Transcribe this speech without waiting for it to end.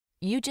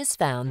You just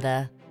found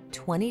the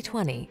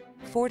 2020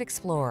 Ford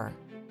Explorer.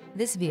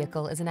 This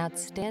vehicle is an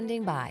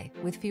outstanding buy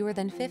with fewer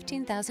than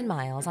 15,000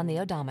 miles on the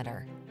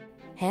odometer.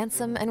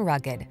 Handsome and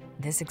rugged,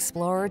 this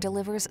Explorer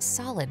delivers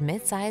solid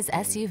midsize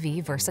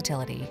SUV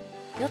versatility.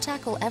 You'll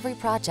tackle every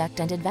project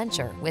and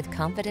adventure with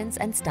confidence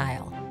and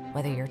style,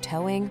 whether you're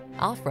towing,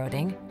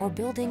 off-roading, or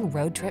building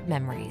road trip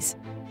memories.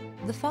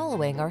 The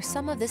following are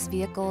some of this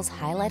vehicle's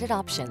highlighted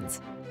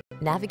options: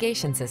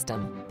 navigation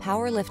system,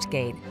 power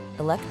liftgate,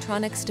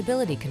 electronic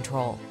stability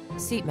control,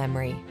 seat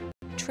memory,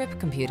 trip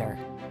computer,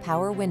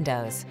 power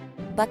windows,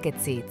 bucket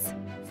seats,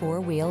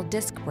 four-wheel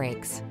disc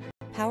brakes,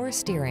 power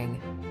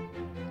steering.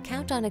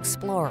 Count on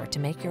Explorer to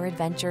make your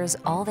adventures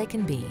all they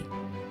can be.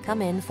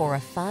 Come in for a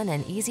fun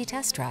and easy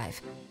test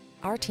drive.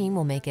 Our team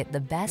will make it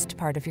the best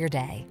part of your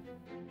day.